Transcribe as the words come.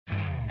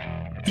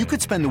You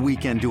could spend the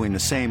weekend doing the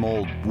same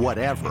old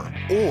whatever,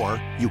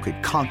 or you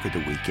could conquer the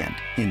weekend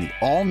in the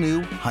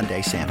all-new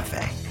Hyundai Santa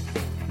Fe.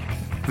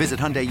 Visit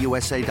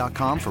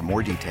HyundaiUSA.com for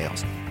more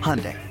details.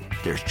 Hyundai,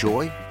 there's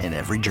joy in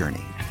every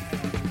journey.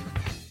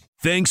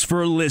 Thanks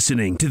for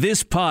listening to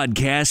this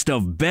podcast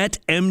of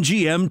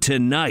BetMGM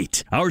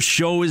Tonight. Our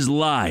show is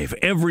live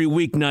every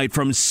weeknight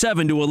from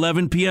 7 to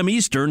 11 p.m.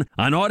 Eastern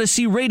on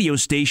Odyssey radio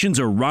stations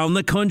around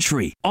the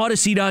country,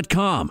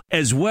 Odyssey.com,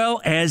 as well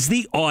as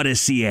the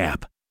Odyssey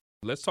app.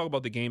 Let's talk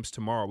about the games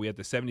tomorrow. We have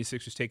the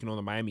 76ers taking on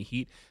the Miami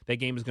Heat. That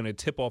game is going to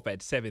tip off at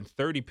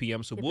 7:30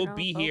 p.m., so we'll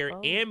be here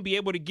and be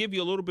able to give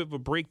you a little bit of a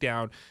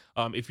breakdown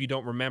if you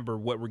don't remember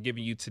what we're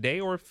giving you today,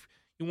 or if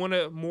you want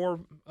a more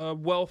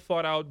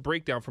well-thought-out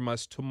breakdown from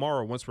us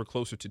tomorrow once we're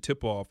closer to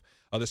tip-off.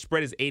 The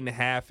spread is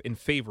 8.5 in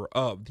favor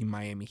of the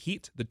Miami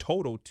Heat. The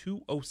total,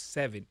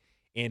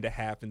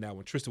 207.5 in that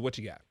one. Tristan, what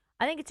you got?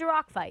 I think it's a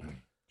rock fight,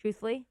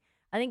 truthfully.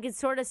 I think it's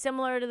sort of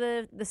similar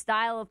to the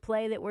style of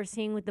play that we're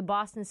seeing with the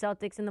Boston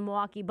Celtics and the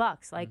Milwaukee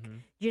Bucks. Like,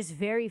 just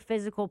very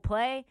physical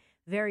play,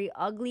 very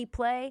ugly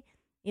play.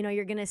 You know,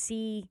 you're going to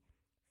see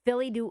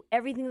Philly do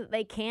everything that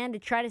they can to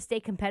try to stay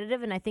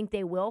competitive, and I think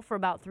they will for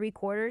about 3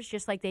 quarters,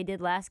 just like they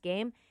did last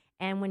game.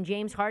 And when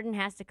James Harden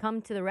has to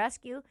come to the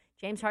rescue,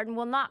 James Harden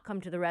will not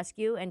come to the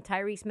rescue, and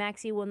Tyrese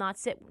Maxey will not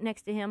sit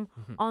next to him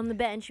on the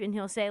bench, and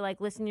he'll say, like,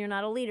 listen, you're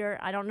not a leader.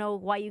 I don't know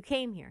why you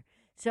came here.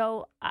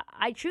 So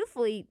I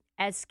truthfully,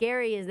 as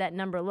scary as that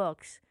number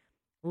looks,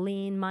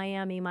 lean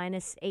Miami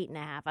minus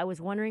 8.5. I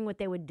was wondering what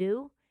they would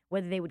do,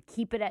 whether they would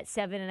keep it at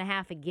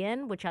 7.5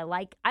 again, which I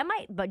like. I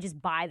might but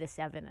just buy the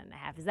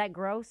 7.5. Is that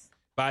gross?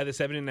 Buy the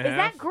 7.5? Is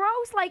that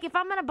gross? Like, if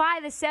I'm going to buy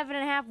the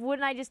 7.5,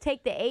 wouldn't I just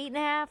take the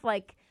 8.5?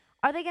 Like,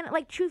 are they going to,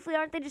 like, truthfully,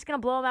 aren't they just going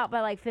to blow them out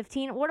by, like,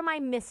 15? What am I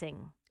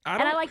missing?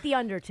 I like the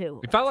under,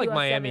 too. If I like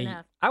Miami,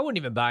 I wouldn't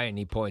even buy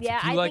any points. Yeah,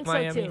 if you I like think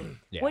Miami, so, too.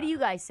 Yeah. What do you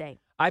guys say?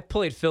 I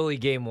played Philly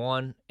game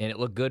 1, and it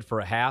looked good for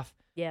a half.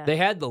 Yeah. They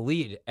had the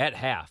lead at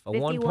half, a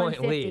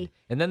 1-point lead,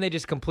 and then they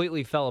just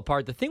completely fell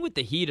apart. The thing with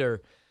the Heat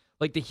are,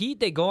 like the Heat,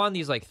 they go on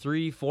these like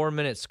 3-4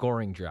 minute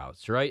scoring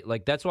droughts, right?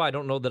 Like that's why I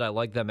don't know that I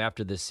like them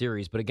after this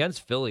series. But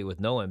against Philly with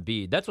no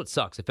Embiid, that's what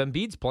sucks. If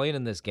Embiid's playing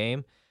in this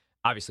game,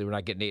 obviously we're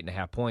not getting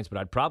 8.5 points, but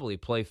I'd probably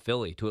play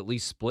Philly to at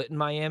least split in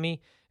Miami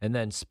and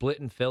then split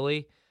in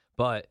Philly.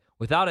 But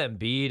without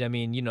Embiid, I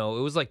mean, you know,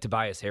 it was like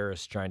Tobias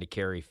Harris trying to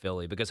carry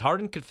Philly because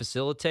Harden could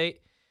facilitate.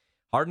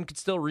 Harden could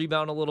still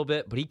rebound a little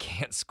bit, but he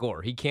can't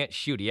score. He can't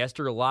shoot. He has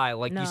to rely,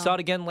 like you saw it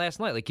again last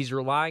night, like he's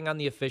relying on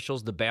the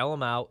officials to bail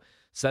him out,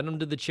 send him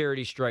to the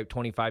charity stripe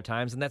 25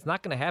 times, and that's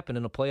not going to happen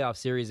in a playoff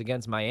series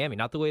against Miami.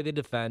 Not the way they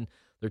defend.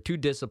 They're too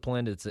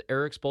disciplined. It's an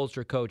Eric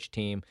Spoelstra coach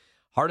team.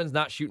 Harden's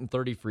not shooting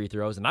 30 free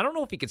throws, and I don't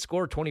know if he could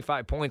score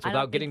 25 points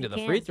without getting to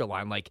the free throw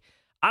line. Like,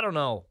 I don't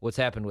know what's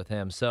happened with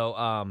him.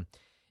 So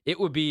it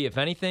would be, if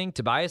anything,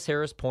 Tobias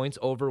Harris points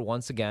over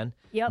once again.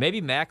 Yep. Maybe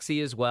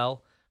Maxey as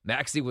well.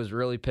 Maxey was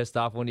really pissed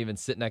off, wouldn't even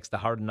sit next to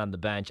Harden on the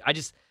bench.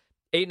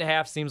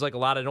 8.5 seems like a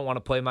lot. I don't want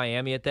to play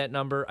Miami at that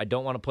number. I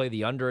don't want to play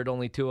the under at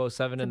only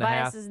 207.5.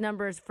 Tobias's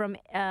numbers from,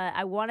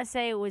 I want to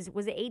say it was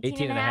it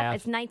 18.5?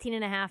 It's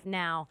 19.5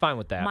 now. Fine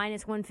with that.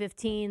 Minus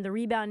 115. The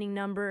rebounding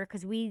number,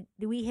 because we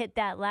hit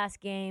that last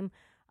game.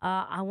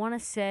 I want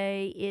to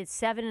say it's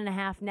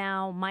 7.5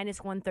 now,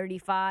 minus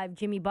 135.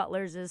 Jimmy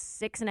Butler's is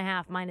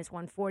 6.5, minus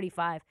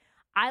 145.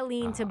 I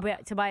lean to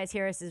Tobias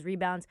Harris's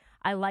rebounds.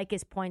 I like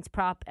his points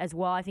prop as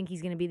well. I think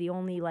he's going to be the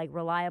only like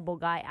reliable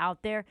guy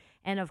out there.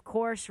 And of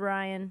course,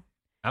 Ryan,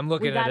 I'm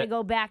looking at it. We got to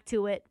go back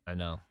to it. I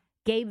know.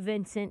 Gabe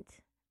Vincent.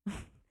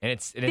 And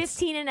it's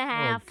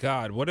 15.5. Oh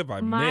God, what have I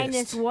minus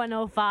missed?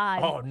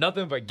 105. Oh,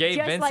 nothing but Gabe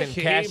Just Vincent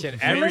like cashing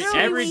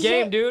every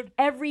game, dude.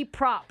 Every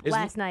prop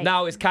last night.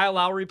 Now is Kyle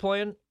Lowry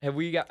playing? Have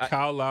we got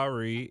Kyle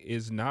Lowry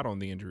is not on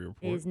the injury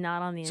report. Is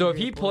not on the injury So if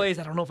he report. plays,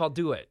 I don't know if I'll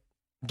do it.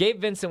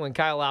 Gabe Vincent when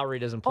Kyle Lowry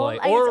doesn't play,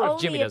 or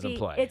if Jimmy doesn't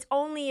play. It's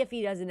only if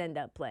he doesn't end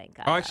up playing.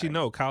 Kyle actually,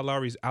 Lowry. no. Kyle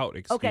Lowry's out.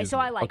 Okay, so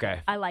I like it.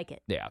 I like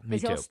it. Yeah, me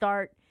too. He'll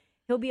start.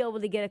 He'll be able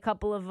to get a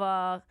couple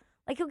of,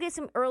 he'll get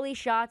some early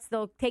shots.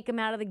 They'll take him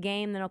out of the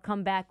game. Then he'll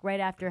come back right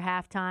after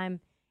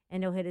halftime,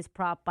 and he'll hit his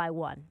prop by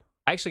 1.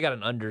 I actually got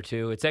an under,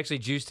 too. It's actually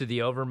juiced to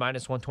the over,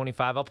 minus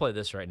 125. I'll play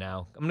this right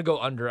now. I'm going to go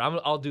under.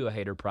 I'll do a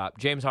hater prop.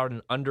 James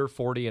Harden, under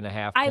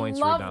 40.5 points,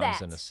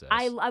 rebounds, and assists.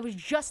 I was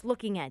just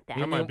looking at that.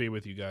 I might be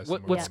with you guys.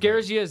 What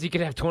scares you is he could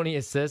have 20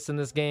 assists in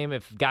this game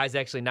if guys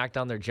actually knock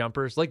down their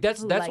jumpers. Like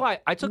that's why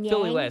I took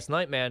Philly last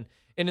night, man.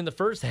 And in the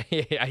first,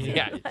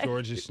 yeah,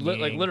 George's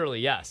like literally,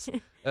 yes.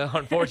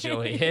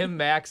 Unfortunately, him,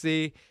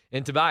 Maxey,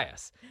 and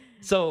Tobias.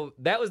 So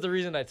that was the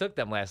reason I took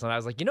them last night. I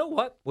was like, you know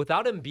what?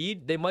 Without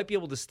Embiid, they might be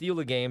able to steal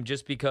the game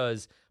just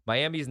because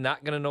Miami's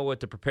not going to know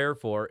what to prepare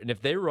for. And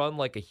if they run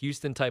like a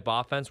Houston-type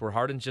offense where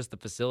Harden's just the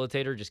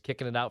facilitator, just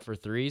kicking it out for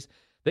threes,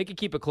 they could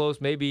keep it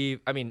close. Maybe,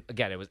 I mean,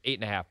 again, it was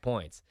 8.5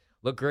 points.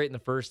 Looked great in the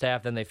first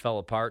half, then they fell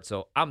apart.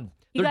 So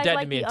they're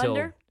dead to me until.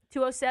 Under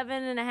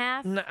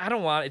 207.5? No, I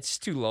don't want it. It's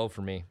just too low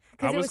for me.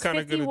 Because it was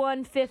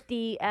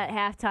 51-50 at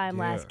halftime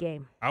last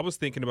game. I was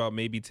thinking about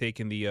maybe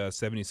taking the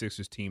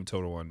 76ers team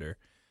total under.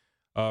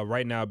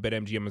 Right now,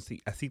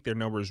 BetMGM, I think their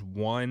number is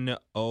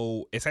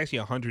 1-0. It's actually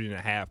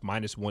 100.5,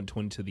 minus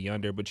 120 to the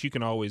under. But you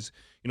can always,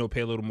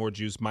 pay a little more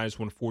juice. Minus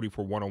 140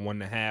 for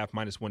 101.5,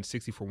 minus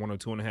 160 for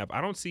 102.5.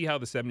 I don't see how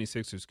the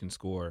 76ers can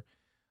score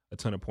a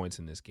ton of points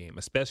in this game,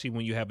 especially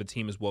when you have a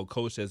team as well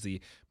coached as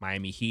the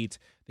Miami Heat.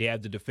 They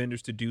have the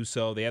defenders to do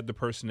so. They have the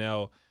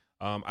personnel.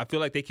 I feel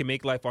like they can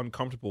make life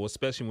uncomfortable,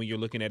 especially when you're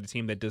looking at a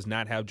team that does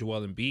not have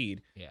Joel Embiid.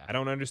 Yeah. I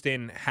don't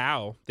understand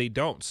how they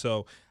don't.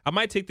 So I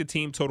might take the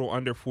team total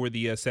under for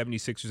the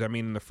 76ers. I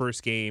mean, in the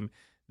first game,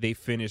 they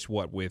finished,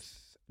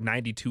 with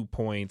 92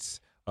 points.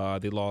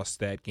 They lost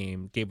that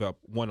game, gave up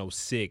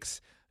 106.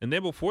 And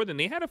then before then,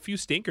 they had a few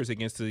stinkers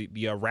against the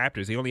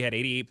Raptors. They only had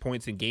 88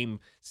 points in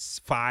Game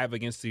 5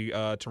 against the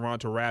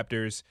Toronto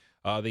Raptors.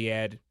 They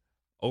had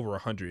over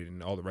 100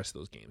 in all the rest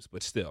of those games,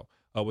 but still.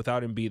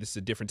 Without Embiid, this is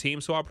a different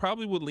team. So I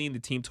probably would lean the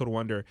team total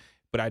under,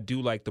 but I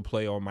do like the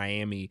play on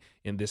Miami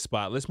in this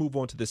spot. Let's move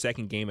on to the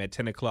second game at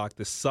 10 o'clock.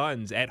 The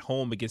Suns at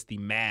home against the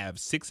Mavs.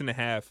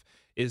 6.5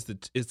 is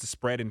the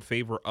spread in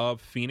favor of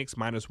Phoenix,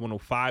 minus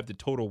 105. The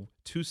total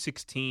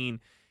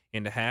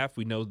 216.5.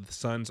 We know the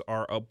Suns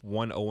are up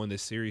 1-0 in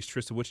this series.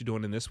 Trista, what you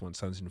doing in this one?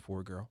 Suns in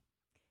 4, girl.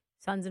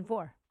 Suns in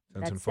 4.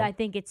 Suns in 4. I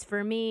think it's,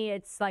 for me,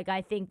 it's like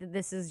I think that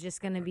this is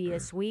just going to be a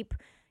sweep.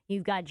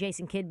 You've got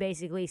Jason Kidd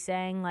basically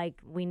saying,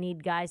 we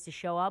need guys to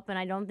show up, and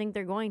I don't think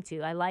they're going to.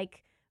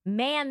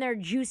 They're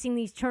juicing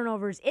these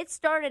turnovers. It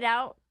started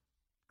out,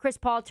 Chris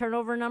Paul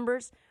turnover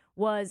numbers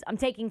was, I'm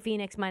taking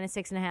Phoenix minus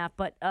 6.5,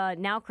 but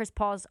now Chris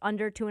Paul's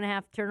under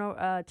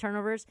 2.5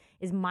 turnovers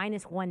is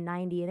minus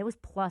 190, and it was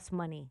plus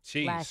money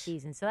last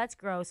season. So that's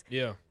gross.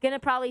 Yeah. Going to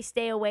probably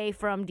stay away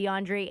from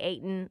DeAndre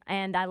Ayton,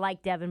 and I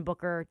like Devin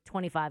Booker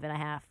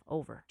 25.5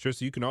 over.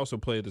 Trista, you can also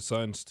play the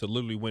Suns to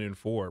literally win in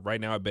 4. Right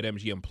now at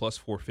BetMGM plus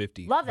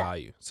 450 Love that.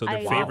 value. So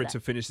they're favored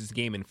to finish this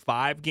game in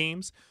 5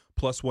 games,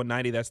 plus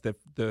 190. That's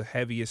the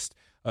heaviest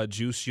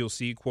juice you'll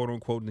see, quote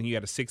unquote. And then you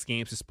got 6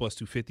 games, it's plus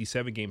 250,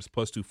 7 games,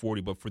 plus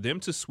 240. But for them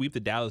to sweep the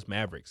Dallas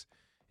Mavericks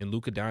and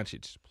Luka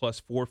Doncic, plus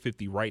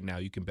 450 right now,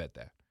 you can bet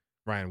that.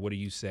 Ryan, what do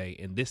you say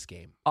in this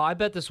game? Oh, I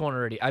bet this one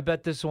already. I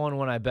bet this one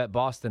when I bet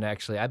Boston,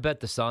 actually. I bet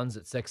the Suns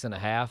at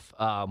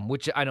 6.5,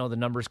 which I know the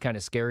number's kind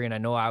of scary, and I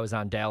know I was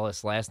on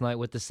Dallas last night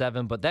with the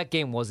 7, but that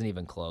game wasn't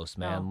even close,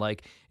 man. Oh.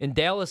 And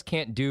Dallas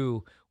can't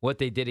do what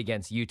they did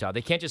against Utah.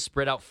 They can't just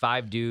spread out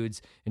 5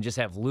 dudes and just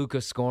have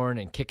Luka scoring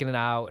and kicking it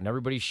out and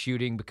everybody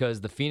shooting, because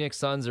the Phoenix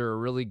Suns are a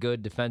really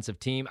good defensive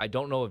team. I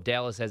don't know if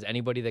Dallas has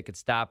anybody that could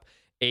stop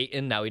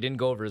Ayton. Now, he didn't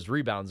go over his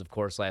rebounds, of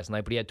course, last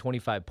night, but he had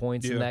 25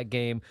 points in that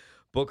game.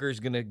 Booker's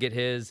going to get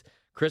his.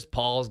 Chris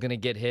Paul's going to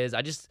get his.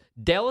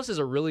 Dallas is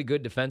a really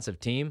good defensive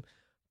team,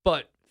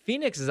 but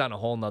Phoenix is on a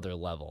whole nother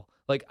level.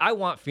 I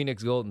want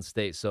Phoenix Golden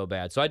State so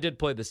bad. So I did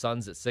play the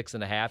Suns at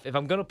 6.5. If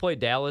I'm going to play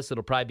Dallas,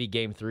 it'll probably be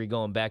Game 3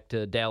 going back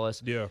to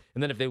Dallas. Yeah.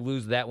 And then if they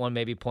lose that one,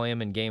 maybe play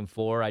them in Game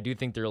 4. I do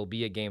think there will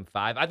be a Game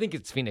 5. I think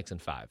it's Phoenix in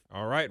 5.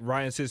 All right.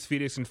 Ryan says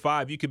Phoenix in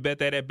 5. You can bet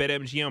that at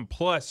BetMGM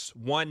plus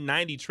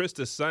 190.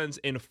 Trista, Suns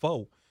in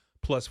 4,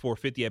 plus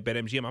 450 at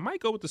BetMGM. I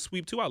might go with the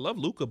sweep, too. I love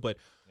Luka, but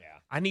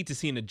I need to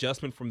see an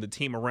adjustment from the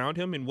team around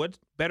him, and what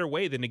better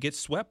way than to get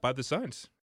swept by the Suns?